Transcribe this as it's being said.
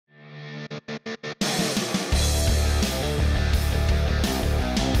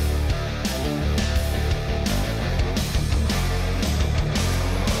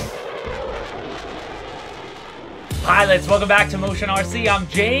Pilots, welcome back to Motion RC. I'm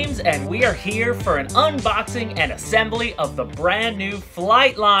James, and we are here for an unboxing and assembly of the brand new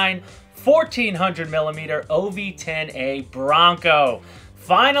FlightLine 1400mm OV-10A Bronco.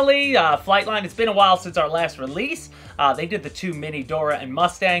 Finally, FlightLine, it's been a while since our last release. They did the two Mini Dora and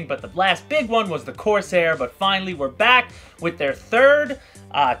Mustang, but the last big one was the Corsair. But finally, we're back with their third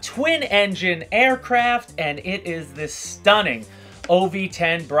twin-engine aircraft, and it is this stunning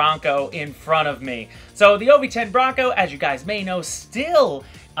OV-10 Bronco in front of me. So the OV-10 Bronco, as you guys may know, still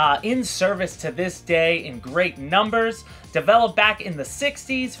in service to this day in great numbers. Developed back in the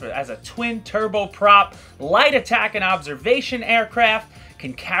 60s as a twin turboprop light attack and observation aircraft.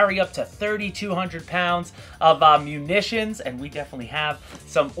 Can carry up to 3,200 pounds of munitions, and we definitely have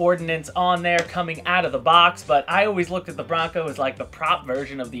some ordnance on there coming out of the box. But I always looked at the Bronco as like the prop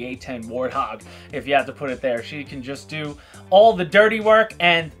version of the A-10 Warthog, if you have to put it there. She can just do all the dirty work,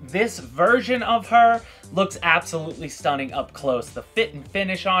 and this version of her looks absolutely stunning up close. The fit and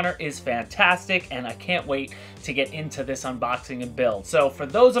finish on her is fantastic, and I can't wait to get into this unboxing and build. So for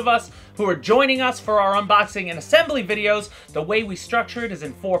those of us who are joining us for our unboxing and assembly videos, the way we structure it is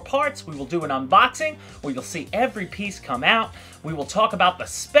in 4 parts. We will do an unboxing where you'll see every piece come out. We will talk about the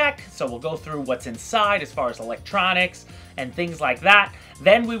spec, so we'll go through what's inside as far as electronics and things like that.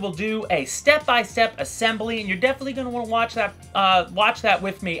 Then we will do a step-by-step assembly, and you're definitely going to want to watch that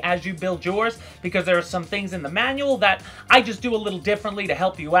with me as you build yours, because there are some things in the manual that I just do a little differently to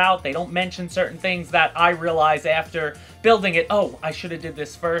help you out. They don't mention certain things that I realize after building it, oh, I should have did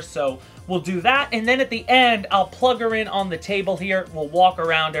this first, so we'll do that. And then at the end, I'll plug her in on the table here. We'll walk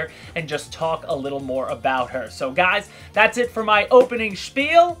around her and just talk a little more about her. So guys, that's it for my opening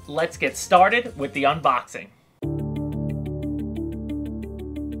spiel. Let's get started with the unboxing.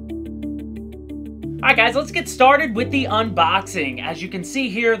 Alright guys, let's get started with the unboxing. As you can see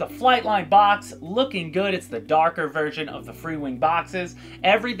here, the FlightLine box looking good. It's the darker version of the Freewing boxes.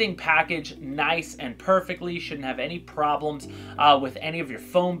 Everything packaged nice and perfectly. Shouldn't have any problems with any of your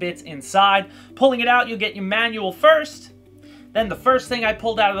foam bits inside. Pulling it out, you'll get your manual first. Then the first thing I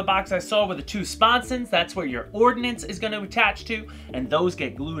pulled out of the box I saw were the 2 sponsons. That's where your ordnance is going to attach to, and those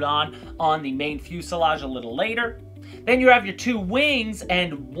get glued on the main fuselage a little later. Then you have your 2 wings,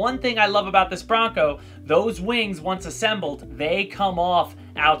 and one thing I love about this Bronco, those wings, once assembled, they come off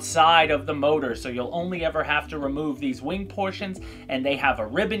outside of the motor, so you'll only ever have to remove these wing portions, and they have a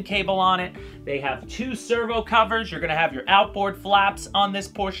ribbon cable on it. They have 2 servo covers. You're going to have your outboard flaps on this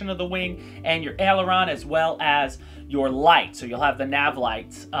portion of the wing, and your aileron, as well as your light. So you'll have the nav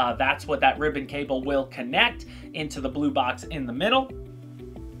lights. That's what that ribbon cable will connect into the blue box in the middle.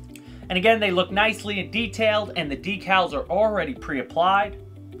 And again, they look nicely and detailed, and the decals are already pre-applied.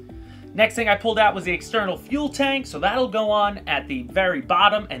 Next thing I pulled out was the external fuel tank, so that'll go on at the very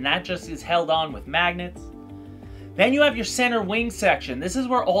bottom, and that just is held on with magnets. Then you have your center wing section. This is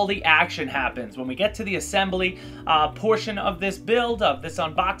where all the action happens. When we get to the assembly portion of this build, of this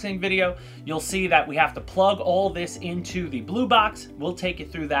unboxing video, you'll see that we have to plug all this into the blue box. We'll take you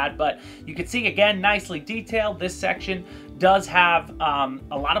through that, but you can see, again, nicely detailed. This section does have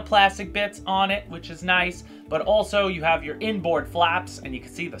a lot of plastic bits on it, which is nice, but also you have your inboard flaps, and you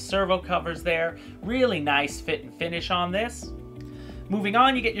can see the servo covers there. Really nice fit and finish on this. Moving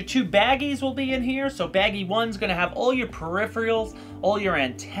on, you get your 2 baggies will be in here. So baggie 1's going to have all your peripherals, all your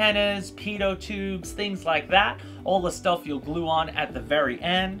antennas, pitot tubes, things like that. All the stuff you'll glue on at the very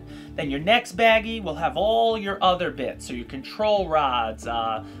end. Then your next baggie will have all your other bits. So your control rods,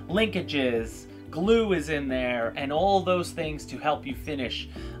 linkages, glue is in there, and all those things to help you finish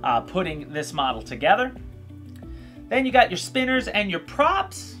putting this model together. Then you got your spinners and your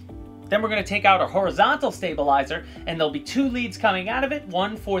props. Then we're going to take out a horizontal stabilizer, and there'll be 2 leads coming out of it,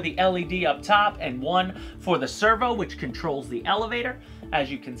 one for the LED up top and one for the servo, which controls the elevator,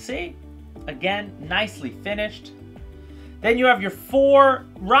 as you can see. Again, nicely finished. Then you have your 4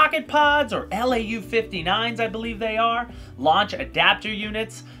 rocket pods, or LAU-59s, I believe they are, launch adapter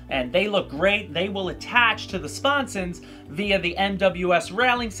units, and they look great. They will attach to the sponsons via the MWS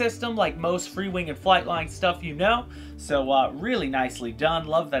railing system, like most Freewing and FlightLine stuff you know. So really nicely done.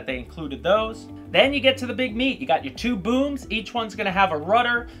 Love that they included those. Then you get to the big meat. You got your 2 booms. Each one's going to have a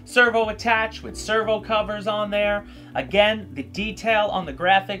rudder servo attached with servo covers on there. Again, the detail on the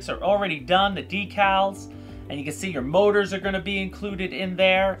graphics are already done, the decals. And you can see your motors are going to be included in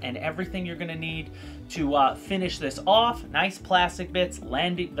there, and everything you're going to need to finish this off. Nice plastic bits.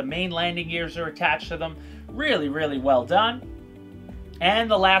 The main landing gears are attached to them. Really, really well done.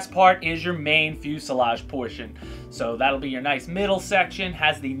 And the last part is your main fuselage portion. So that'll be your nice middle section.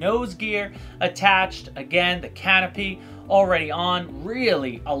 Has the nose gear attached. Again, the canopy already on.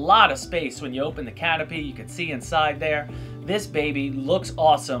 Really a lot of space when you open the canopy. You can see inside there. This baby looks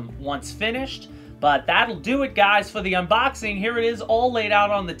awesome once finished. But that'll do it, guys, for the unboxing. Here it is all laid out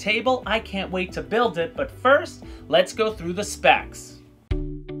on the table. I can't wait to build it, but first, let's go through the specs.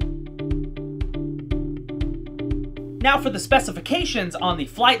 Now for the specifications on the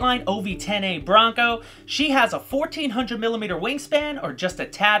FlightLine OV-10A Bronco. She has a 1400mm wingspan, or just a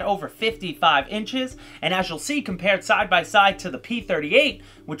tad over 55 inches, and as you'll see, compared side by side to the P-38,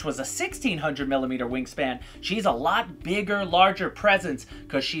 which was a 1600mm wingspan, she's a lot bigger, larger presence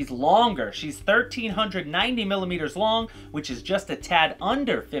because she's longer. She's 1390mm long, which is just a tad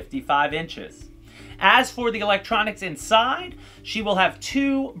under 55 inches. As for the electronics inside, she will have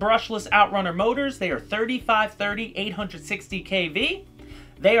two brushless outrunner motors. They are 3530 860 kV.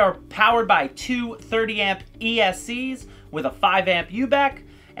 They are powered by two 30-amp ESCs with a 5-amp UBEC,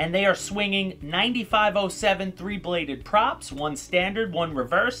 and they are swinging 9507 three-bladed props, one standard, one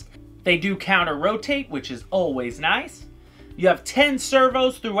reversed. They do counter-rotate, which is always nice. You have 10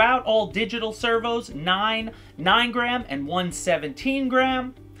 servos throughout, all digital servos, 9 9-gram and 1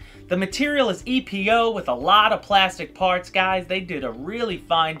 17-gram. The material is EPO with a lot of plastic parts, guys. They did a really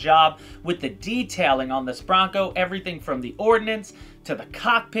fine job with the detailing on this Bronco. Everything from the ordnance to the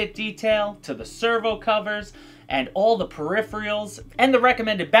cockpit detail to the servo covers and all the peripherals. And the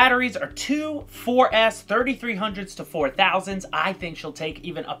recommended batteries are two 4S 3300s to 4000s. I think she'll take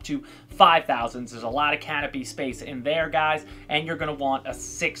even up to 5000s. There's a lot of canopy space in there, guys, and you're gonna want a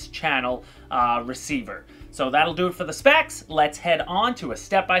 6-channel receiver. So that'll do it for the specs. Let's head on to a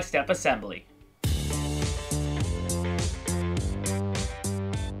step-by-step assembly.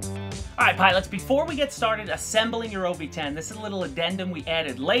 Alright, pilots, before we get started assembling your OV-10, this is a little addendum we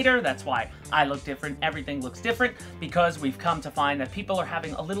added later. That's why I look different, everything looks different, because we've come to find that people are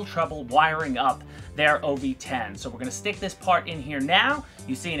having a little trouble wiring up their OV-10. So we're going to stick this part in here now.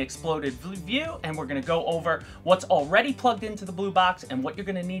 You see an exploded view, and we're going to go over what's already plugged into the blue box and what you're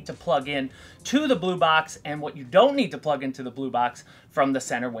going to need to plug in to the blue box and what you don't need to plug into the blue box from the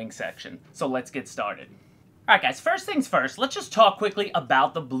center wing section. So let's get started. Alright guys, first things first, let's just talk quickly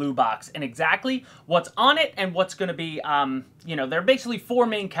about the blue box and exactly what's on it and what's going to be, there are basically 4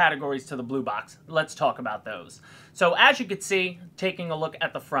 main categories to the blue box. Let's talk about those. So as you can see, taking a look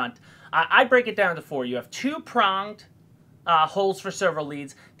at the front, I break it down into 4. You have 2 pronged holes for servo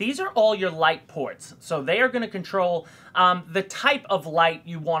leads. These are all your light ports. So they are going to control the type of light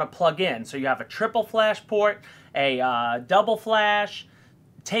you want to plug in. So you have a triple flash port, a double flash,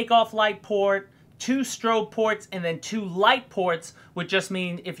 takeoff light port, 2 strobe ports, and then 2 light ports, which just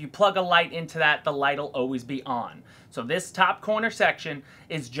mean if you plug a light into that, the light will always be on. So this top corner section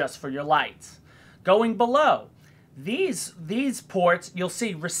is just for your lights. Going below, these ports, you'll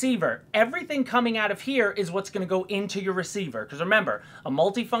see receiver. Everything coming out of here is what's going to go into your receiver. Because remember, a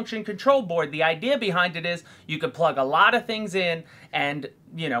multifunction control board, the idea behind it is you can plug a lot of things in and,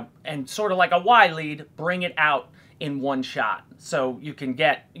 and sort of like a Y lead, bring it out in one shot. So you can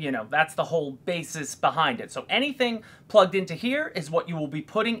get, that's the whole basis behind it. So anything plugged into here is what you will be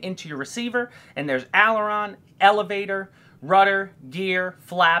putting into your receiver. And there's aileron, elevator, rudder, gear,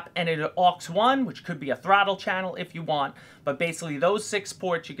 flap, and an aux1, which could be a throttle channel if you want. But basically those 6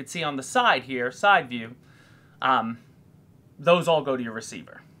 ports you can see on the side here, side view, those all go to your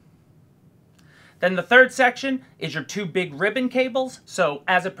receiver. Then the third section is your 2 big ribbon cables. So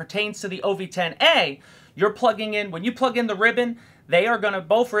as it pertains to the OV-10A, you're plugging in, when you plug in the ribbon,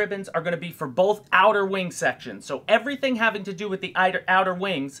 both ribbons are going to be for both outer wing sections. So everything having to do with the outer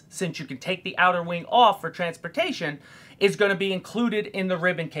wings, since you can take the outer wing off for transportation, is going to be included in the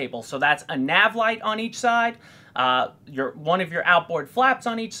ribbon cable. So that's a nav light on each side, one of your outboard flaps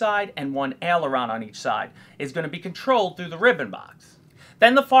on each side, and 1 aileron on each side is going to be controlled through the ribbon box.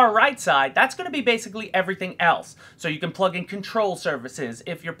 Then the far right side, that's going to be basically everything else. So you can plug in control surfaces.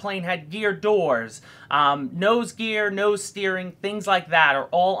 If your plane had gear doors, nose gear, nose steering, things like that are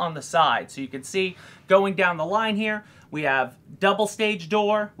all on the side. So you can see going down the line here, we have double stage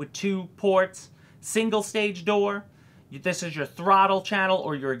door with 2 ports, single stage door. This is your throttle channel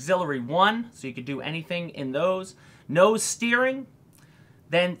or your auxiliary 1, so you could do anything in those. Nose steering,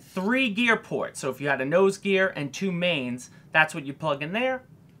 then 3 gear ports. So if you had a nose gear and 2 mains, that's what you plug in there,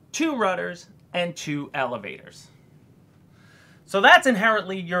 2 rudders, and 2 elevators. So that's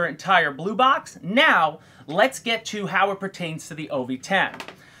inherently your entire blue box. Now, let's get to how it pertains to the OV-10.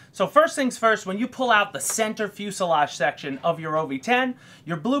 So first things first, when you pull out the center fuselage section of your OV-10,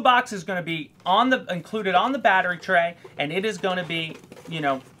 your blue box is going to be included on the battery tray, and it is going to be,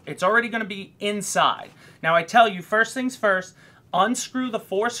 it's already going to be inside. Now I tell you, first things first, unscrew the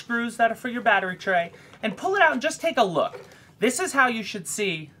 4 screws that are for your battery tray, and pull it out and just take a look. This is how you should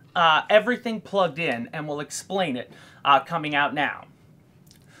see everything plugged in, and we'll explain it coming out now.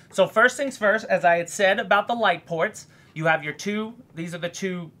 So first things first, as I had said about the light ports, you have your these are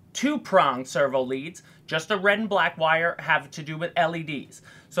the two-prong servo leads. Just a red and black wire have to do with LEDs.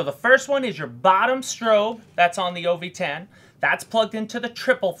 So the first one is your bottom strobe, that's on the OV-10. That's plugged into the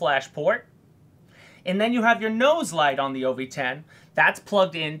triple flash port. And then you have your nose light on the OV-10. That's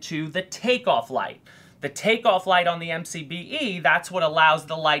plugged into the takeoff light. The takeoff light on the MCBE, that's what allows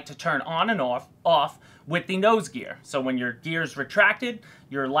the light to turn on and off with the nose gear. So when your gear is retracted,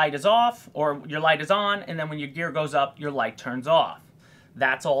 your light is off, or your light is on, and then when your gear goes up, your light turns off.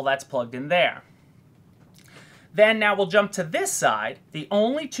 That's all that's plugged in there. Then now we'll jump to this side. The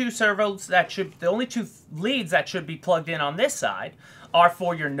only two leads that should be plugged in on this side are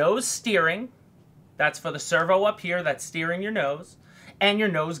for your nose steering. That's for the servo up here that's steering your nose, and your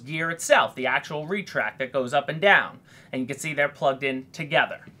nose gear itself, the actual retract that goes up and down. And you can see they're plugged in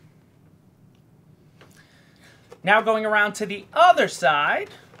together. Now going around to the other side,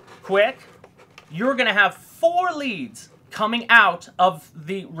 quick, you're going to have 4 leads coming out of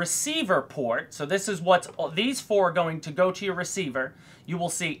the receiver port. So this is these 4 are going to go to your receiver. You will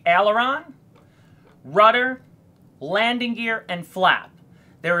see aileron, rudder, landing gear, and flap.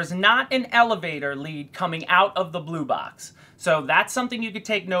 There is not an elevator lead coming out of the blue box. So that's something you could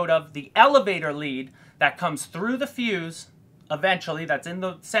take note of. The elevator lead that comes through the fuse, eventually, that's in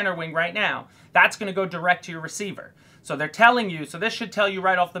the center wing right now, that's going to go direct to your receiver. So they're telling you, so this should tell you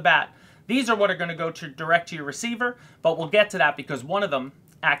right off the bat, these are what are going to go direct to your receiver, but we'll get to that because one of them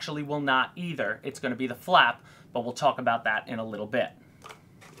actually will not either. It's going to be the flap, but we'll talk about that in a little bit.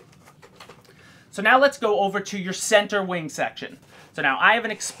 So now let's go over to your center wing section. So now I have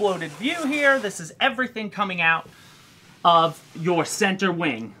an exploded view here. This is everything coming out of your center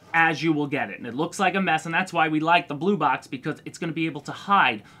wing as you will get it. And it looks like a mess, and that's why we like the blue box, because it's going to be able to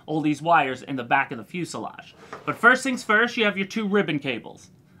hide all these wires in the back of the fuselage. But first things first, you have your 2 ribbon cables.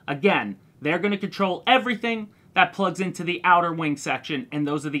 Again, they're going to control everything that plugs into the outer wing section, and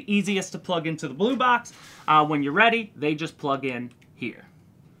those are the easiest to plug into the blue box. When you're ready, they just plug in here,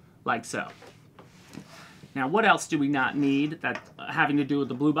 like so. Now, what else do we not need that having to do with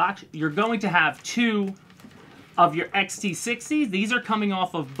the blue box? You're going to have 2 of your XT60s. These are coming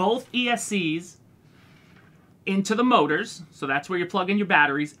off of both ESCs into the motors, so that's where you plug in your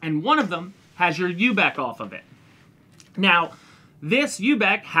batteries, and one of them has your UBEC off of it. Now, this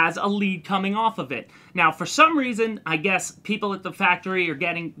UBEC has a lead coming off of it. Now, for some reason, I guess people at the factory are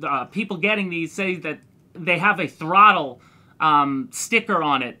getting, people getting these say that they have a throttle sticker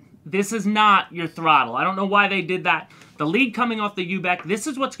on it. This is not your throttle. I don't know why they did that. The lead coming off the UBEC, this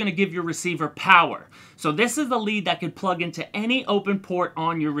is what's going to give your receiver power. So this is the lead that could plug into any open port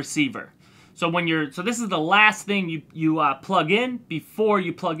on your receiver. So this is the last thing you plug in before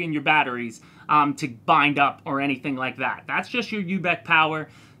you plug in your batteries to bind up or anything like that. That's just your UBEC power,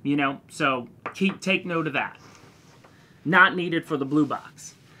 you know, so take note of that. Not needed for the blue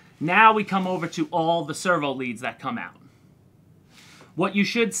box. Now we come over to all the servo leads that come out. What you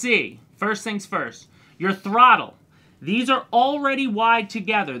should see, first things first, your throttle. These are already wired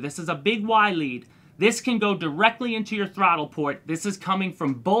together. This is a big Y lead. This can go directly into your throttle port. This is coming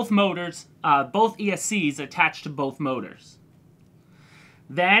from both motors, both ESCs attached to both motors.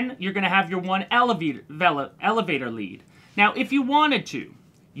 Then you're going to have your 1 elevator lead. Now, if you wanted to,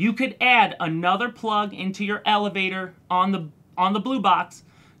 you could add another plug into your elevator on the blue box,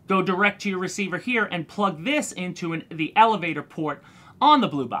 go direct to your receiver here, and plug this into the elevator port on the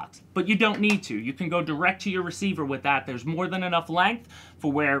blue box. But you don't need to. You can go direct to your receiver with that. There's more than enough length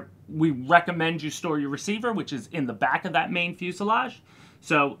for where we recommend you store your receiver, which is in the back of that main fuselage.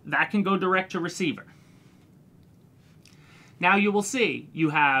 So that can go direct to receiver. Now you will see you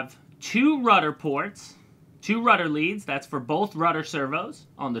have 2 rudder ports, 2 rudder leads. That's for both rudder servos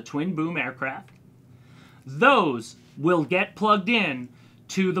on the twin boom aircraft. Those will get plugged in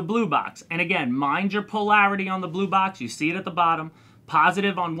to the blue box. And again, mind your polarity on the blue box. You see it at the bottom.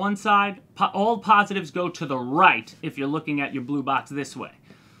 Positive on one side. All positives go to the right if you're looking at your blue box this way.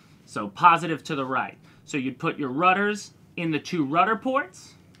 So positive to the right. So you'd put your rudders in the 2 rudder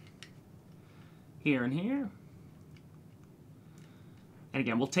ports. Here and here. And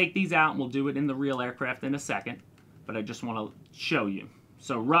again, we'll take these out and we'll do it in the real aircraft in a second. But I just want to show you.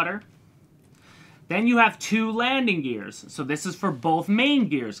 So rudder. Then you have 2 landing gears. So this is for both main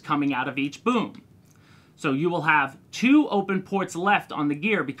gears coming out of each boom. So you will have 2 open ports left on the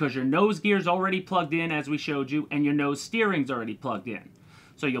gear because your nose gear is already plugged in, as we showed you, and your nose steering's already plugged in.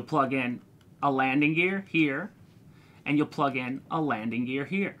 So you'll plug in a landing gear here, and you'll plug in a landing gear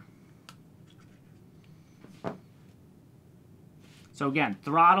here. So again,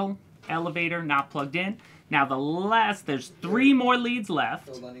 throttle, elevator, not plugged in. Now there's 3 more leads left.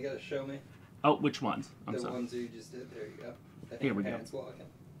 Hold on, you gotta show me. Oh, which ones? I'm the sorry. ones you just did. There you go. Here we go. Walking.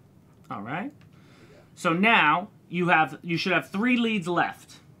 All right. So now you should have 3 leads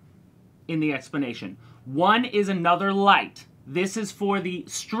left in the explanation. One is another light. This is for the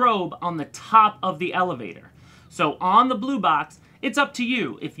strobe on the top of the elevator. So on the blue box, it's up to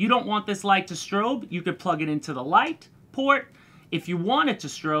you. If you don't want this light to strobe, you could plug it into the light port. If you want it to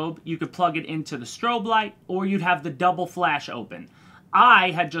strobe, you could plug it into the strobe light, or you'd have the double flash open.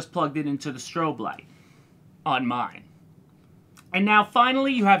 I had just plugged it into the strobe light on mine. And now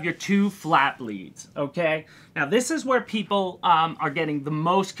finally you have your 2 flap leads, okay? Now this is where people are getting the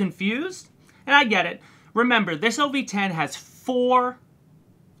most confused, and I get it. Remember, this OV-10 has 4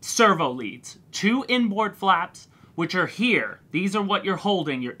 servo leads, 2 inboard flaps, which are here. These are what you're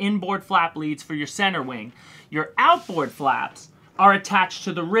holding, your inboard flap leads for your center wing. Your outboard flaps are attached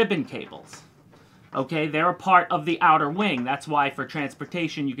to the ribbon cables. Okay, they're a part of the outer wing. That's why for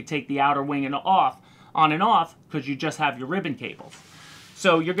transportation you could take the outer wing on and off, because you just have your ribbon cables.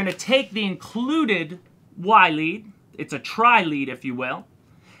 So you're going to take the included Y lead, it's a tri-lead if you will,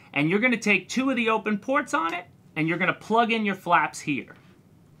 and you're going to take 2 of the open ports on it, and you're going to plug in your flaps here.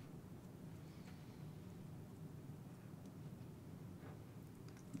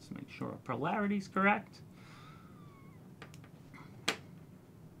 Let's make sure our polarity is correct.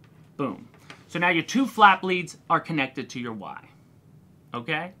 Boom. So now your 2 flap leads are connected to your Y.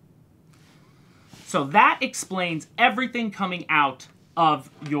 Okay? So that explains everything coming out of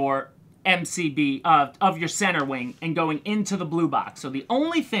your MCB, of your center wing and going into the blue box. So the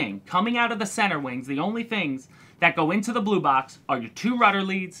only thing coming out of the center wings, the only things that go into the blue box are your 2 rudder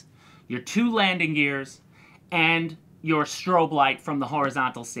leads, your 2 landing gears, and your strobe light from the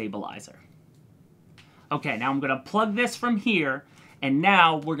horizontal stabilizer. Okay, now I'm going to plug this from here, and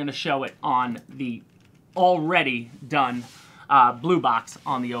now we're going to show it on the already done blue box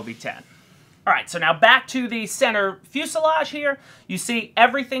on the OV-10. All right, so now back to the center fuselage here. You see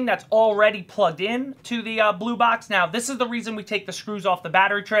everything that's already plugged in to the blue box. Now, this is the reason we take the screws off the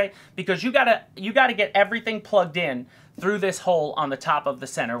battery tray, because you gotta get everything plugged in through this hole on the top of the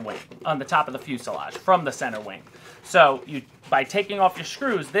center wing, on the top of the fuselage from the center wing. So by taking off your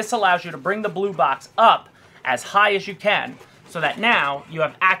screws, this allows you to bring the blue box up as high as you can, so that now you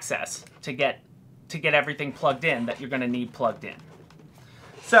have access to get everything plugged in that you're going to need plugged in.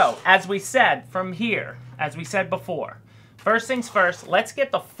 So, as we said from here, as we said before, first things first, let's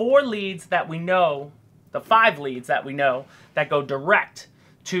get the 4 leads that we know, the 5 leads that we know that go direct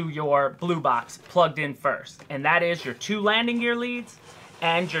to your blue box plugged in first. And that is your 2 landing gear leads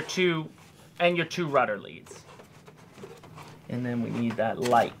and your 2 rudder leads. And then we need that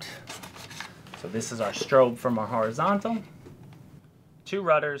light. So this is our strobe from our horizontal. 2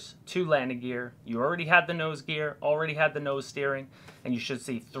 rudders, 2 landing gear. You already had the nose gear, already had the nose steering, and you should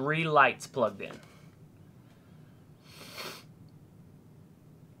see 3 lights plugged in.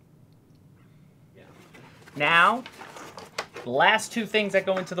 Yeah. Now, the last 2 things that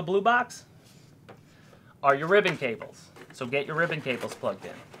go into the blue box are your ribbon cables. So get your ribbon cables plugged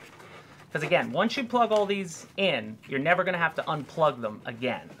in. Because again, once you plug all these in, you're never going to have to unplug them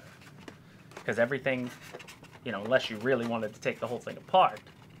again. Because everything, you know, unless you really wanted to take the whole thing apart.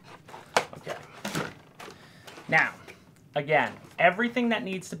 Okay. Now, again, everything that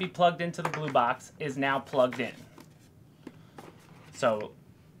needs to be plugged into the blue box is now plugged in. So,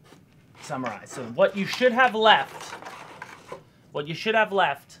 summarize. So what you should have left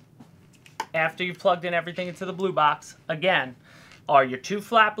after you've plugged in everything into the blue box, again, are your 2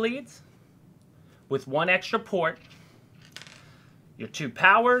 flap leads with 1 extra port, your 2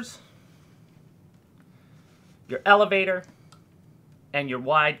 powers, your elevator, and your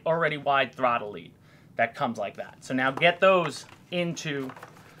already wide throttle lead that comes like that. So now get those into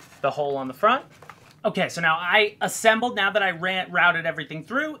the hole on the front. Okay, so now I assembled, now that I routed everything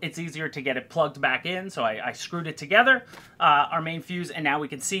through, it's easier to get it plugged back in, so I screwed it together, our main fuse, and now we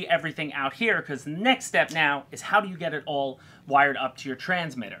can see everything out here, because the next step now is how do you get it all wired up to your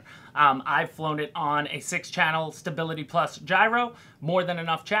transmitter. I've flown it on a 6-channel Stability Plus gyro, more than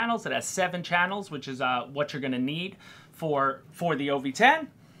enough channels. It has 7 channels, which is what you're going to need for the OV-10.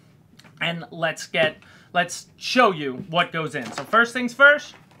 And let's show you what goes in. So first things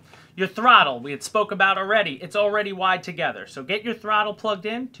first, your throttle, we had spoke about already. It's already wired together. So get your throttle plugged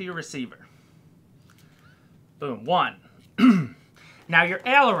in to your receiver. Boom, 1. Now your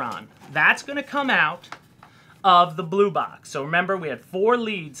aileron, that's going to come out of the blue box. So remember, we had 4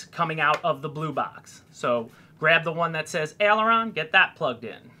 leads coming out of the blue box. So Grab the one that says aileron, get that plugged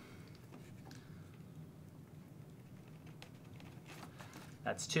in.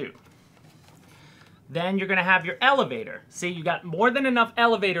 That's 2. Then you're going to have your elevator. See, you got more than enough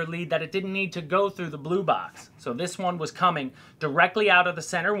elevator lead that it didn't need to go through the blue box. So this one was coming directly out of the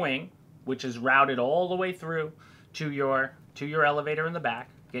center wing, which is routed all the way through to your elevator in the back.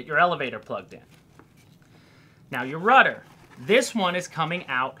 Get your elevator plugged in. Now your rudder. This one is coming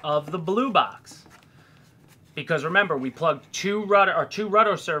out of the blue box. Because remember, we plugged two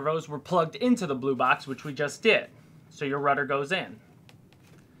rudder servos were plugged into the blue box, which we just did. So your rudder goes in.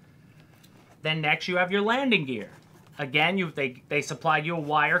 Then next you have your landing gear. Again, they supplied you a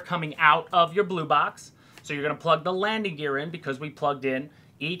wire coming out of your blue box. So you're going to plug the landing gear in because we plugged in.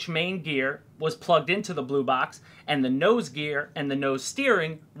 Each main gear was plugged into the blue box, and the nose gear and the nose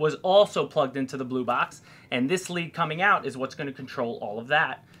steering was also plugged into the blue box. And this lead coming out is what's going to control all of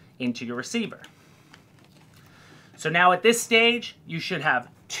that into your receiver. So now at this stage, you should have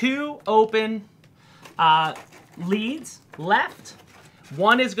 2 open leads left.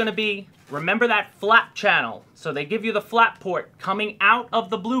 One is going to be, remember that flap channel. So they give you the flap port coming out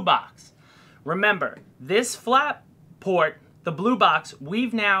of the blue box. Remember, this flap port, the blue box,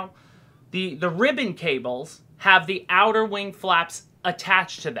 we've now, the ribbon cables have the outer wing flaps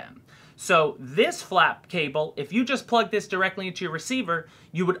attached to them. So this flap cable, if you just plug this directly into your receiver,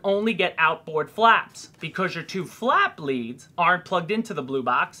 you would only get outboard flaps because your 2 flap leads aren't plugged into the blue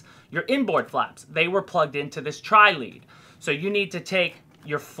box. Your inboard flaps, they were plugged into this tri-lead. So you need to take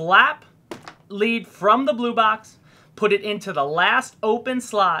your flap lead from the blue box, put it into the last open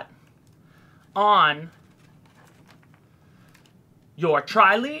slot on your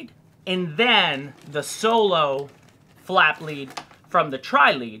tri-lead, and then the solo flap lead from the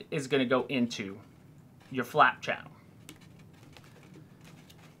tri-lead is going to go into your flap channel.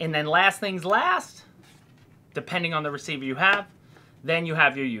 And then last things last, depending on the receiver you have, then you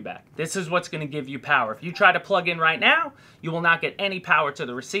have your U-back. This is what's going to give you power. If you try to plug in right now, you will not get any power to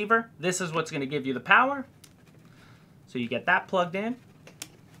the receiver. This is what's going to give you the power. So you get that plugged in,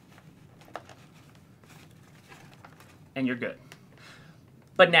 and you're good.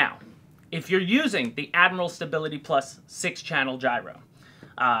 But now, if you're using the Admiral Stability Plus 6-channel gyro,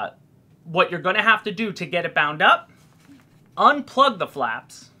 what you're going to have to do to get it bound up, unplug the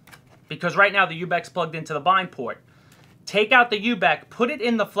flaps, because right now the U-back's plugged into the bind port. Take out the U-back, put it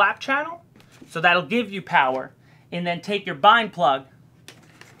in the flap channel, so that'll give you power, and then take your bind plug,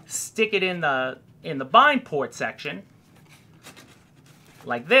 stick it in the bind port section,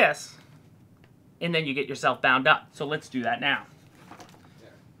 like this, and then you get yourself bound up. So let's do that now.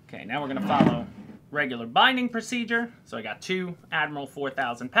 Okay, now we're going to follow regular binding procedure. So I got 2 Admiral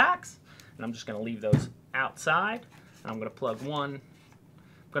 4000 packs, and I'm just going to leave those outside. And I'm going to plug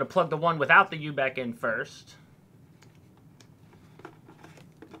the one without the U-back in first.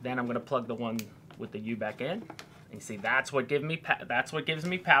 Then I'm going to plug the one with the U-back in. And you see, that's what gives me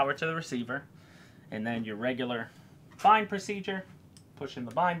power to the receiver. And then your regular bind procedure, push in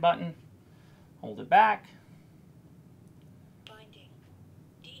the bind button, hold it back.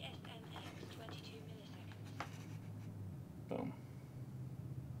 Boom.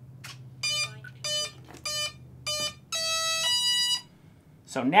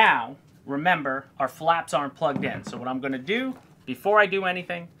 So now, remember, our flaps aren't plugged in. So what I'm going to do, before I do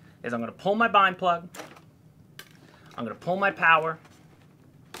anything, is I'm going to pull my bind plug. I'm going to pull my power.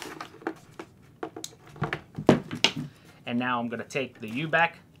 And now I'm going to take the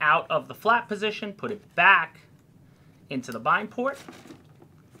U-back out of the flap position, put it back into the bind port.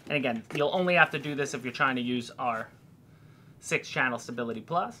 And again, you'll only have to do this if you're trying to use our 6-channel Stability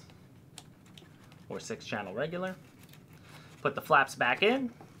Plus or 6-channel regular. Put the flaps back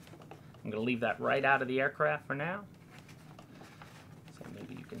in. I'm going to leave that right out of the aircraft for now, so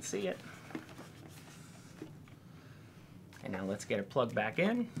maybe you can see it. And now let's get it plugged back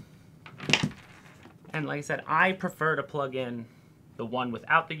in. And like I said, I prefer to plug in the one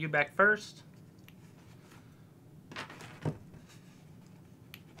without the U-back first.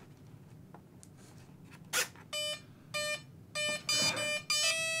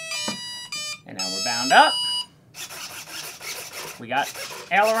 And now we're bound up. We got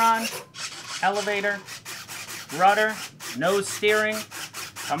aileron, elevator, rudder, nose steering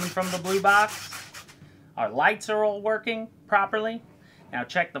coming from the blue box. Our lights are all working properly. Now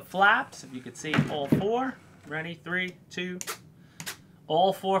check the flaps, if you can see all 4. Ready? 3, 2,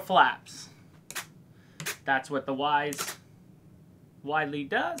 all 4 flaps. That's what the wide lead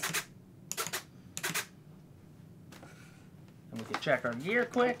does. And we can check our gear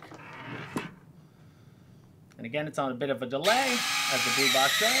quick. And again, it's on a bit of a delay, as the blue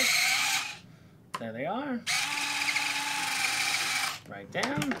box says. There they are. right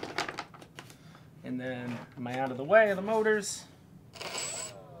down. And then, am I out of the way of the motors?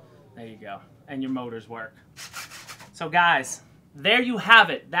 There you go. And your motors work. So guys, there you have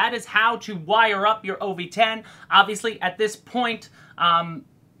it. That is how to wire up your OV-10. Obviously, at this point,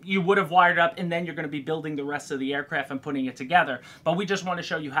 you would have wired up and then you're going to be building the rest of the aircraft and putting it together. But we just want to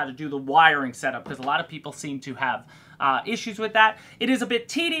show you how to do the wiring setup because a lot of people seem to have issues with that. It is a bit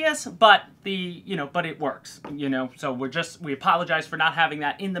tedious, but but it works, So we apologize for not having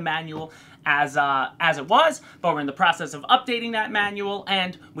that in the manual as it was, but we're in the process of updating that manual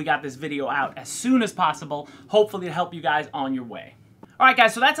and we got this video out as soon as possible, hopefully to help you guys on your way. Alright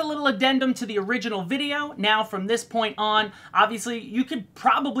guys, so that's a little addendum to the original video. Now from this point on, obviously you could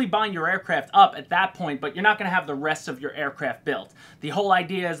probably bind your aircraft up at that point, but you're not going to have the rest of your aircraft built. The whole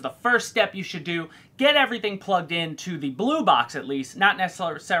idea is the first step you should do, get everything plugged into the blue box at least, not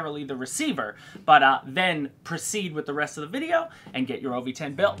necessarily the receiver, but then proceed with the rest of the video and get your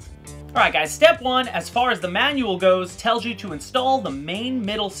OV-10 built. Alright guys, step one, as far as the manual goes, tells you to install the main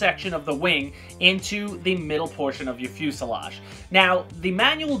middle section of the wing into the middle portion of your fuselage. Now, the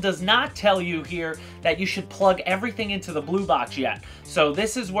manual does not tell you here that you should plug everything into the blue box yet. So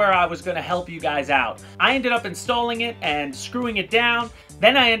this is where I was going to help you guys out. I ended up installing it and screwing it down.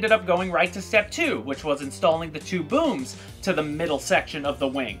 Then I ended up going right to step two, which was installing the two booms to the middle section of the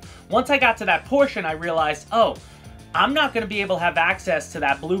wing. Once I got to that portion, I realized, oh, I'm not going to be able to have access to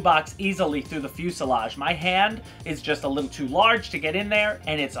that blue box easily through the fuselage. My hand is just a little too large to get in there,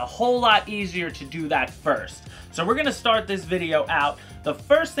 and it's a whole lot easier to do that first. So we're going to start this video out. The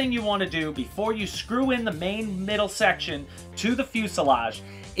first thing you want to do before you screw in the main middle section to the fuselage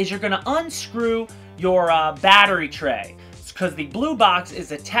is you're going to unscrew your battery tray, because the blue box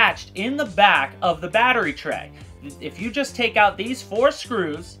is attached in the back of the battery tray. If you just take out these 4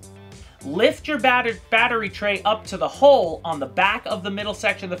 screws, lift your battery tray up to the hole on the back of the middle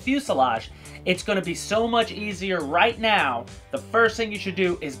section of the fuselage, it's going to be so much easier right now. The first thing you should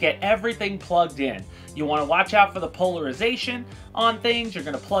do is get everything plugged in. You want to watch out for the polarization on things. You're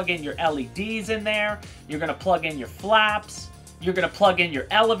going to plug in your LEDs in there. You're going to plug in your flaps. You're going to plug in your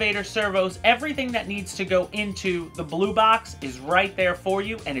elevator servos. Everything that needs to go into the blue box is right there for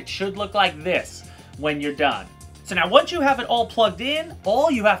you, and it should look like this when you're done. So now once you have it all plugged in,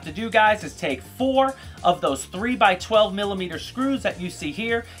 all you have to do, guys, is take 4 of those 3x12mm screws that you see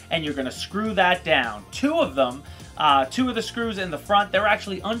here, and you're going to screw that down. 2 of them, 2 of the screws in the front, they're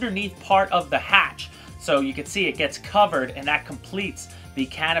actually underneath part of the hatch. So you can see it gets covered, and that completes the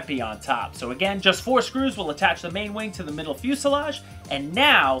canopy on top. So again, just 4 screws will attach the main wing to the middle fuselage, and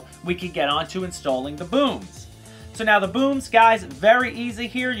now we can get on to installing the booms. So now the booms, guys, very easy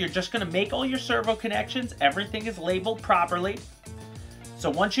here. You're just going to make all your servo connections. Everything is labeled properly. So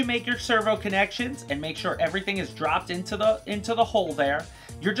once you make your servo connections and make sure everything is dropped into the hole there,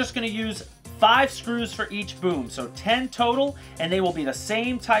 you're just going to use 5 screws for each boom. So 10 total, and they will be the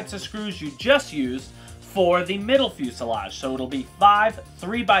same types of screws you just used for the middle fuselage. So it'll be 5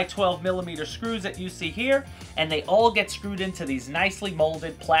 3x12mm screws that you see here, and they all get screwed into these nicely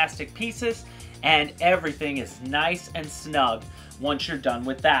molded plastic pieces, and everything is nice and snug once you're done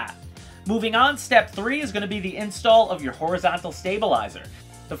with that. Moving on, step 3 is going to be the install of your horizontal stabilizer.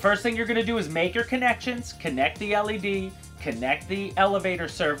 The first thing you're going to do is make your connections, connect the LED, connect the elevator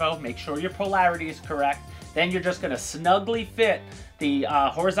servo, make sure your polarity is correct. Then you're just going to snugly fit the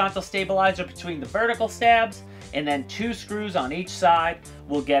horizontal stabilizer between the vertical stabs, and then 2 screws on each side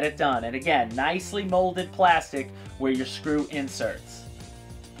will get it done. And again, nicely molded plastic where your screw inserts.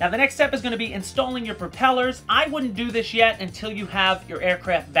 Now the next step is going to be installing your propellers. I wouldn't do this yet until you have your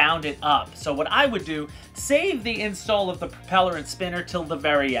aircraft bounded up. So what I would do, save the install of the propeller and spinner till the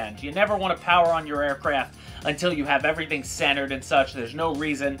very end. You never want to power on your aircraft until you have everything centered and such. There's no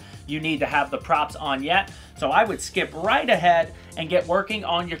reason you need to have the props on yet. So I would skip right ahead and get working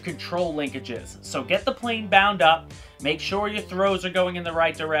on your control linkages. So get the plane bound up, make sure your throws are going in the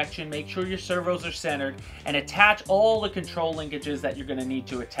right direction, make sure your servos are centered, and attach all the control linkages that you're going to need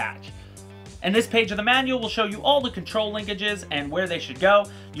to attach. And this page of the manual will show you all the control linkages and where they should go.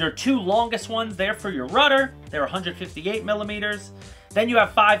 Your 2 longest ones there for your rudder, they're 158mm. Then you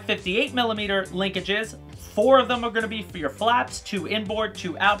have 5 58mm linkages. 4 of them are going to be for your flaps, 2 inboard,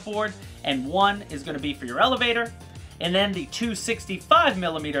 2 outboard, and 1 is going to be for your elevator. And then the 2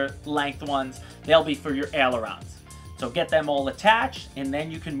 65mm length ones, they'll be for your ailerons. So get them all attached, and then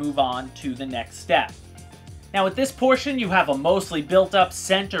you can move on to the next step. Now with this portion, you have a mostly built up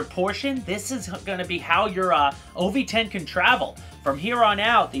center portion. This is going to be how your OV-10 can travel. From here on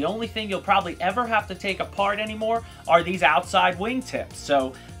out, the only thing you'll probably ever have to take apart anymore are these outside wingtips.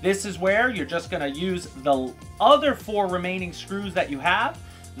 So this is where you're just going to use the other 4 remaining screws that you have.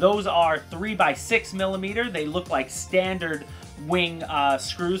 Those are 3x6mm. They look like standard wing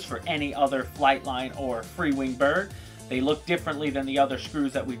screws for any other FlightLine or free wing bird. They look differently than the other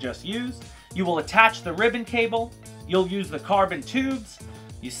screws that we just used. You will attach the ribbon cable. You'll use the carbon tubes.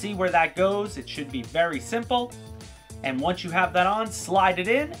 You see where that goes. It should be very simple. And once you have that on, slide it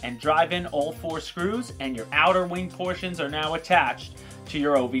in and drive in all 4 screws, and your outer wing portions are now attached to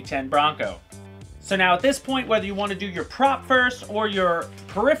your OV-10 Bronco. So now at this point, whether you want to do your prop first or your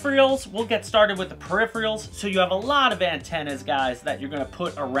peripherals, we'll get started with the peripherals. So you have a lot of antennas, guys, that you're going to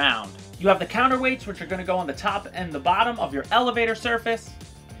put around. You have the counterweights, which are going to go on the top and the bottom of your elevator surface.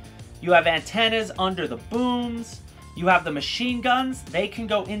 You have antennas under the booms. You have the machine guns. They can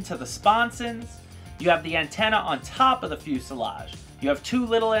go into the sponsons. You have the antenna on top of the fuselage. You have 2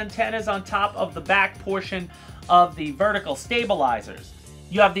 little antennas on top of the back portion of the vertical stabilizers.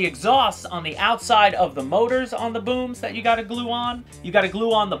 You have the exhausts on the outside of the motors on the booms that you got to glue on. You got to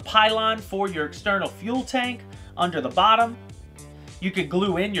glue on the pylon for your external fuel tank under the bottom. You could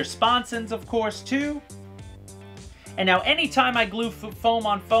glue in your sponsons, of course, too. And now anytime I glue foam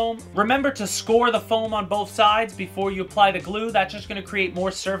on foam, remember to score the foam on both sides before you apply the glue. That's just going to create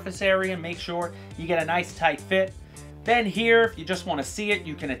more surface area and make sure you get a nice tight fit. Then here, if you just want to see it,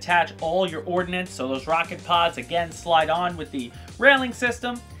 you can attach all your ordnance. So those rocket pods, again, slide on with the railing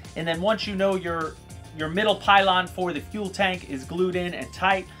system. And then once you know your middle pylon for the fuel tank is glued in and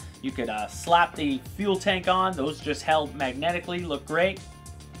tight, you could slap the fuel tank on. Those just held magnetically, look great.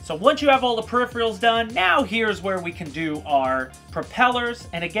 So once you have all the peripherals done, now here's where we can do our propellers.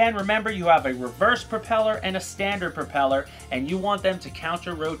 And again, remember, you have a reverse propeller and a standard propeller, and you want them to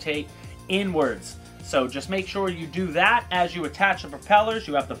counter-rotate inwards. So just make sure you do that as you attach the propellers.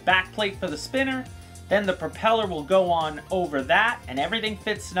 You have the back plate for the spinner, then the propeller will go on over that, and everything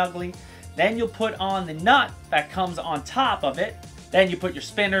fits snugly. Then you'll put on the nut that comes on top of it. Then you put your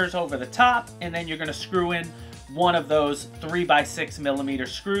spinners over the top, and then you're going to screw in one of those 3x6mm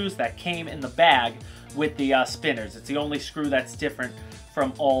screws that came in the bag with the spinners. It's the only screw that's different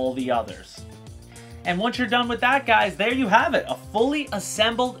from all the others. And once you're done with that, guys, there you have it. A fully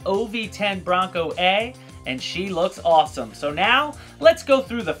assembled OV-10 Bronco A, and she looks awesome. So now, let's go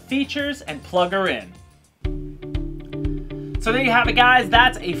through the features and plug her in. So there you have it, guys.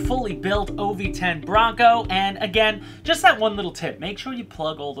 That's a fully built OV-10 Bronco. And again, just that one little tip. Make sure you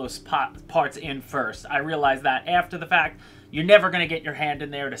plug all those parts in first. I realize that after the fact, you're never going to get your hand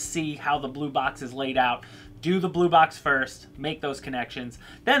in there to see how the blue box is laid out. Do the blue box first, make those connections,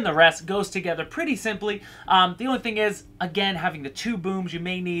 then the rest goes together pretty simply. The only thing is, again, having the 2 booms, you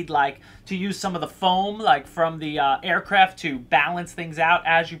may need to use some of the foam from the aircraft to balance things out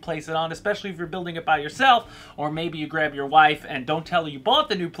as you place it on, especially if you're building it by yourself, or maybe you grab your wife and don't tell her you bought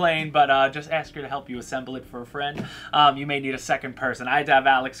the new plane, but just ask her to help you assemble it for a friend. You may need a second person. I had to have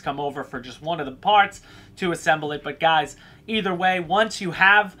Alex come over for just one of the parts to assemble it, but guys, either way, once you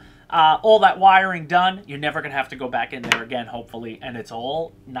have all that wiring done, you're never going to have to go back in there again, hopefully. And it's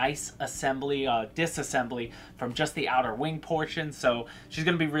all nice assembly, disassembly from just the outer wing portion. So she's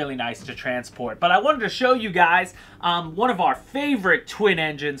going to be really nice to transport. But I wanted to show you guys one of our favorite twin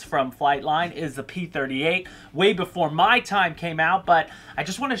engines from FlightLine is the P38. Way before my time came out, but I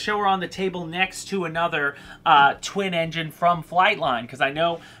just want to show her on the table next to another twin engine from FlightLine, because I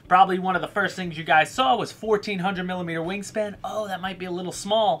know probably one of the first things you guys saw was 1400mm wingspan. Oh, that might be a little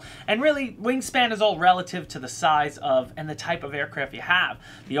small. And really, wingspan is all relative to the size of and the type of aircraft you have.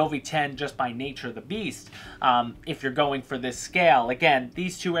 The OV-10, just by nature, the beast, if you're going for this scale. Again,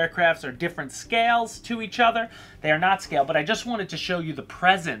 these 2 aircrafts are different scales to each other. They are not scale, but I just wanted to show you the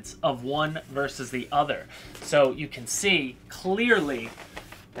presence of one versus the other. So you can see clearly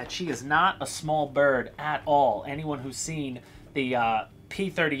that she is not a small bird at all. Anyone who's seen the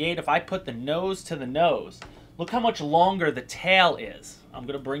P38, if I put the nose to the nose, look how much longer the tail is. I'm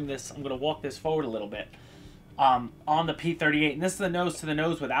going to walk this forward a little bit. On the P38, and this is the nose to the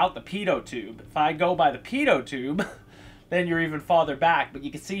nose without the pitot tube. If I go by the pitot tube, then you're even farther back. But you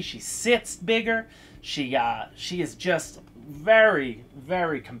can see she sits bigger. She is just very,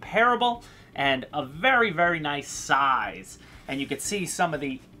 very comparable and a very, very nice size. And you can see some of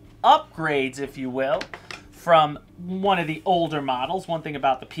the upgrades, if you will, from one of the older models. One thing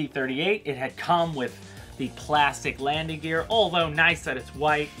about the P38, it had come with the plastic landing gear, although nice that it's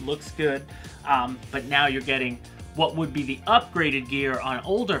white, looks good, but now you're getting what would be the upgraded gear on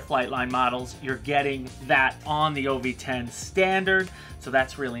older FlightLine models. You're getting that on the OV-10 standard, so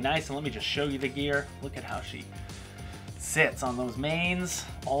that's really nice. And let me just show you the gear. Look at how she sits on those mains.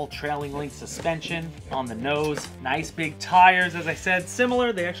 All trailing link suspension on the nose. Nice big tires, as I said,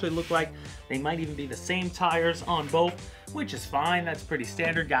 similar. They actually look like they might even be the same tires on both, which is fine. That's pretty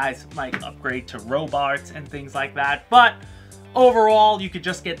standard. Guys might upgrade to Robarts and things like that. But overall, you could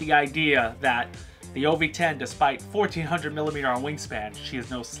just get the idea that the OV-10, despite 1400 millimeter on wingspan, she is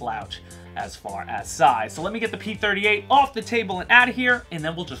no slouch as far as size. So let me get the P38 off the table and out of here, and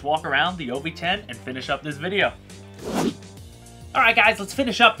then we'll just walk around the OV-10 and finish up this video. Alright guys, let's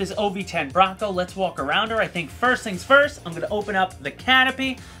finish up this OV-10 Bronco. Let's walk around her. I think first things first, I'm going to open up the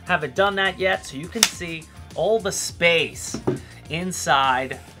canopy. Haven't done that yet, so you can see all the space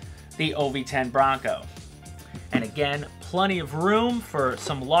inside the OV-10 Bronco. And again, plenty of room for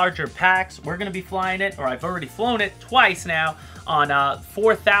some larger packs. We're going to be flying it, or I've already flown it twice now, on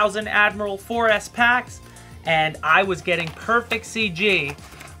 4000 Admiral 4S packs. And I was getting perfect CG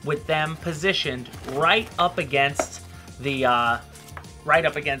with them positioned right up against the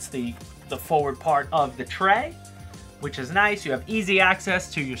forward part of the tray, which is nice. You have easy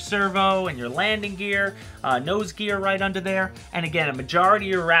access to your servo and your landing gear, nose gear right under there. And again, a majority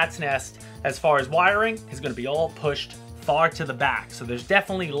of your rat's nest as far as wiring is going to be all pushed far to the back. So there's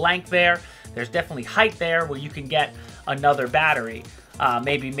definitely length there. There's definitely height there where you can get another battery.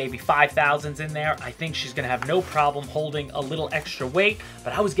 Maybe 5,000s in there. I think she's going to have no problem holding a little extra weight.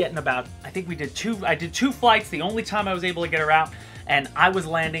 But I was getting about, I did two flights, the only time I was able to get her out. And I was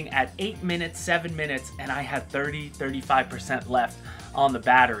landing at 8 minutes, 7 minutes, and I had 35% left on the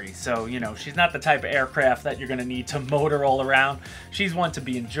battery. So, you know, she's not the type of aircraft that you're going to need to motor all around. She's one to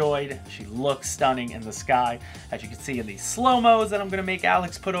be enjoyed. She looks stunning in the sky, as you can see in these slow-mos that I'm going to make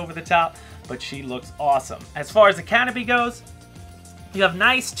Alex put over the top, but she looks awesome. As far as the canopy goes, you have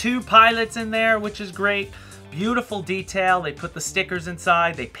nice 2 pilots in there, which is great. Beautiful detail. They put the stickers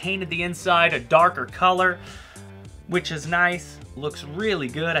inside. They painted the inside a darker color, which is nice. Looks really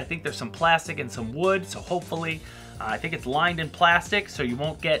good. I think there's some plastic and some wood, so hopefully I think it's lined in plastic, so you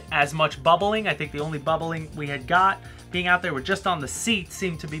won't get as much bubbling. I think the only bubbling we had got being out there were just on the seats,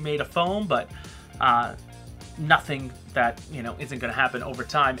 seemed to be made of foam, but nothing that, you know, isn't going to happen over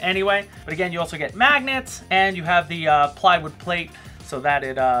time anyway. But again, you also get magnets, and you have the plywood plate so that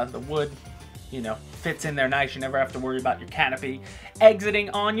the wood, you know, fits in there nice. You never have to worry about your canopy exiting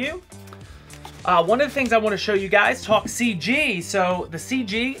on you. One of the things I want to show you guys, talk CG. So the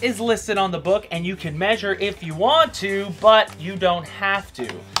CG is listed on the book, and you can measure if you want to, but you don't have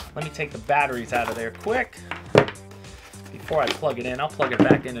to. Let me take the batteries out of there quick before I plug it in. I'll plug it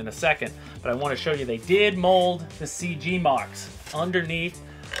back in a second, but I want to show you they did mold the CG marks underneath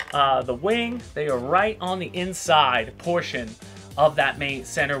the wing. They are right on the inside portion of that main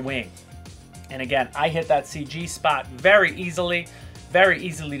center wing. And again, I hit that CG spot very easily. Very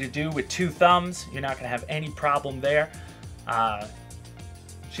easily to do with 2 thumbs. You're not going to have any problem there.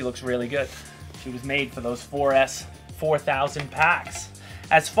 She looks really good. She was made for those 4S 4000 packs.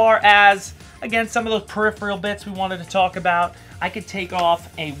 As far as, again, some of those peripheral bits we wanted to talk about, I could take off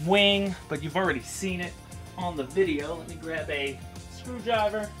a wing, but you've already seen it on the video. Let me grab a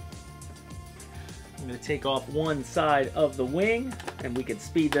screwdriver. I'm going to take off one side of the wing, and we can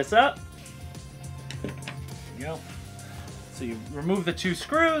speed this up. There you go. So you remove the 2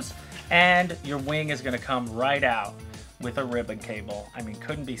 screws, and your wing is going to come right out with a ribbon cable. I mean,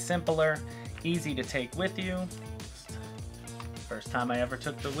 couldn't be simpler. Easy to take with you. First time I ever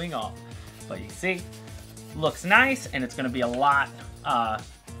took the wing off. But you see, looks nice, and it's going to be a lot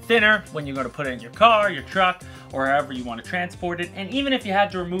thinner when you're going to put it in your car, your truck, or wherever you want to transport it. And even if you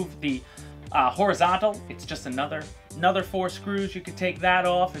had to remove the horizontal, it's just another 4 screws. You could take that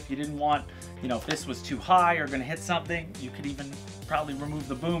off if you didn't want, you know, if this was too high or going to hit something. You could even probably remove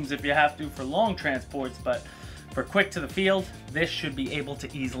the booms if you have to for long transports, but for quick to the field, this should be able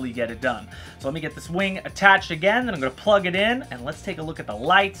to easily get it done. So let me get this wing attached again, then I'm going to plug it in, and let's take a look at the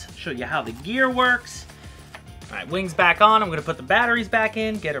lights, show you how the gear works. All right, wing's back on. I'm going to put the batteries back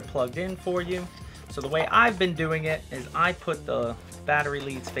in, get her plugged in for you. So the way I've been doing it is I put the battery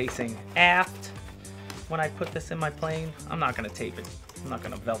leads facing aft when I put this in my plane. I'm not going to tape it. I'm not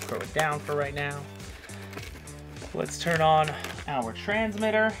going to Velcro it down for right now. Let's turn on our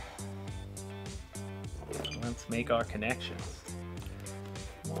transmitter. Let's make our connections.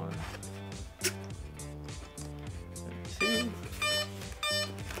 1, 2.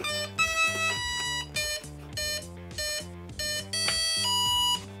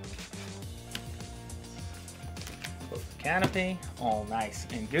 Close the canopy, all nice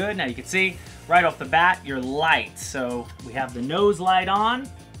and good. Now you can see right off the bat your lights. So we have the nose light on,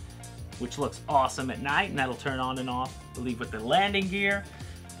 which looks awesome at night, and that'll turn on and off, I believe, with the landing gear.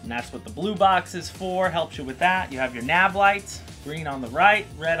 And that's what the blue box is for, helps you with that. You have your nav lights, green on the right,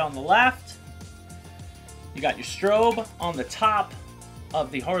 red on the left. You got your strobe on the top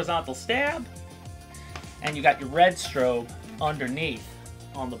of the horizontal stab. And you got your red strobe underneath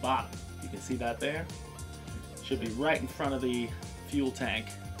on the bottom. You can see that there. Should be right in front of the fuel tank.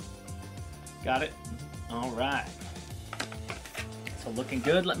 Got it? All right. So looking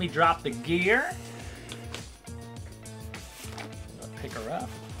good. Let me drop the gear. Pick her up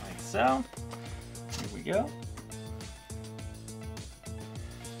like so. Here we go.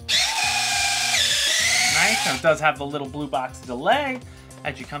 Nice. Now it does have the little blue box delay,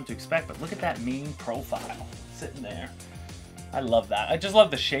 as you come to expect, but look at that mean profile sitting there. I love that. I just love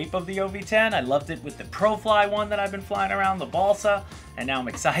the shape of the OV-10. I loved it with the ProFly one that I've been flying around, the balsa, and now I'm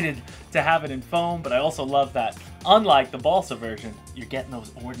excited to have it in foam, but I also love that, unlike the balsa version, you're getting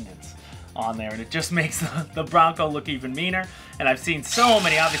those ordnance on there, and it just makes the Bronco look even meaner. And I've seen so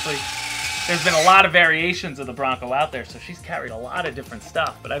many, obviously, there's been a lot of variations of the Bronco out there, so she's carried a lot of different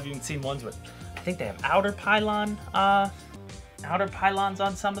stuff, but I've even seen ones with, I think they have outer pylons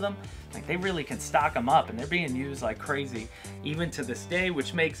on some of them. Like, they really can stock them up, and they're being used like crazy even to this day,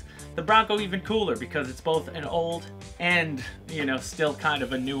 which makes the Bronco even cooler because it's both an old and, you know, still kind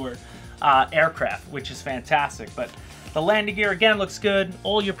of a newer aircraft, which is fantastic. But the landing gear, again, looks good.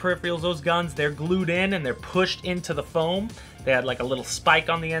 All your peripherals, those guns, they're glued in and they're pushed into the foam. They had like a little spike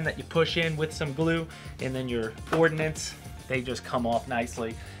on the end that you push in with some glue, and then your ordnance, they just come off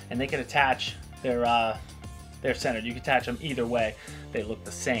nicely, and they can attach they're centered. You can attach them either way. They look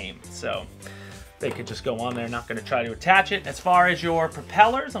the same. So they could just go on there. Not going to try to attach it. As far as your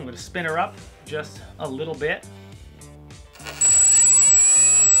propellers, I'm going to spin her up just a little bit.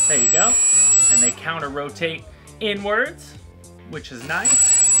 There you go. And they counter rotate inwards, which is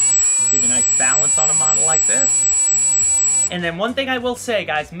nice. Give you a nice balance on a model like this. And then one thing I will say,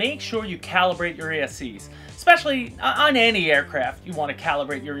 guys, make sure you calibrate your ESCs. Especially on any aircraft, you want to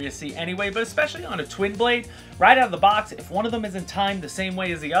calibrate your ESC anyway, but especially on a twin blade, right out of the box, if one of them isn't timed the same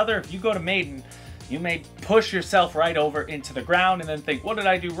way as the other, if you go to maiden, you may push yourself right over into the ground and then think, what did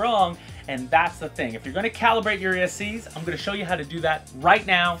I do wrong? And that's the thing. If you're going to calibrate your ESCs, I'm going to show you how to do that right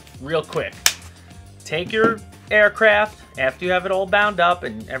now, real quick. Take your aircraft, after you have it all bound up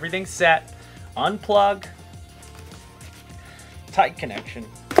and everything's set, unplug, tight connection,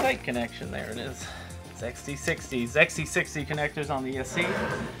 there it is. XT60s, XT60 connectors on the ESC.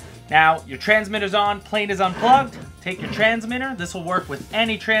 Now, your transmitter's on, plane is unplugged. Take your transmitter. This will work with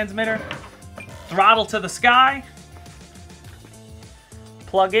any transmitter. Throttle to the sky.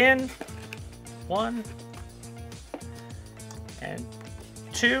 Plug in. 1 and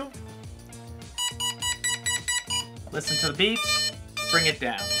 2. Listen to the beeps. Bring it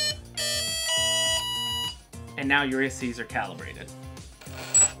down. And now your ESCs are calibrated.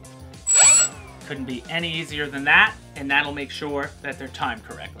 Couldn't be any easier than that, and that'll make sure that they're timed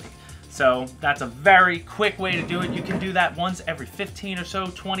correctly. So that's a very quick way to do it. You can do that once every 15 or so,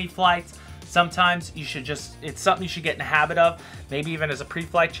 20 flights. Sometimes you should just, it's something you should get in the habit of. Maybe even as a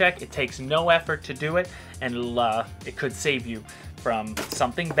pre-flight check. It takes no effort to do it, and it could save you from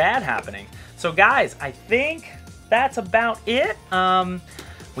something bad happening. So guys, I think that's about it.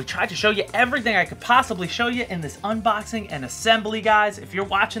 We tried to show you everything I could possibly show you in this unboxing and assembly, guys. If you're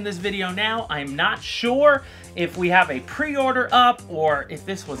watching this video now, I'm not sure if we have a pre-order up or if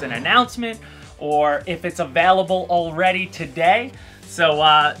this was an announcement or if it's available already today.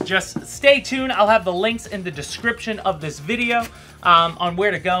 So just stay tuned. I'll have the links in the description of this video on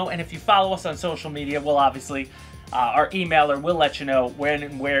where to go. And if you follow us on social media, we'll obviously, our emailer will let you know when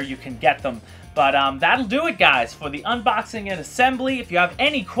and where you can get them. But that'll do it, guys, for the unboxing and assembly. If you have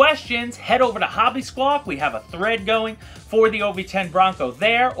any questions, head over to Hobby Squawk. We have a thread going for the OV-10 Bronco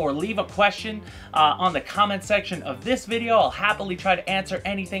there, or leave a question on the comment section of this video. I'll happily try to answer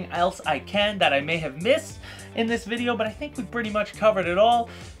anything else I can that I may have missed in this video, but I think we pretty much covered it all.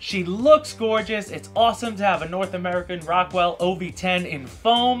 She looks gorgeous. It's awesome to have a North American Rockwell OV-10 in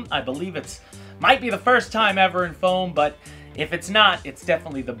foam. I believe might be the first time ever in foam, but if it's not, it's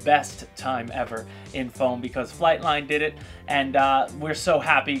definitely the best time ever in foam because FlightLine did it, and we're so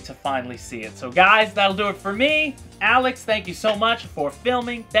happy to finally see it. So guys, that'll do it for me. Alex, thank you so much for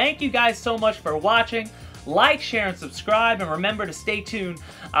filming. Thank you guys so much for watching. Like, share, and subscribe, and remember to stay tuned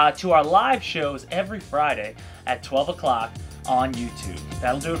to our live shows every Friday at 12 o'clock on YouTube.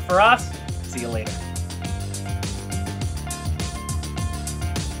 That'll do it for us. See you later.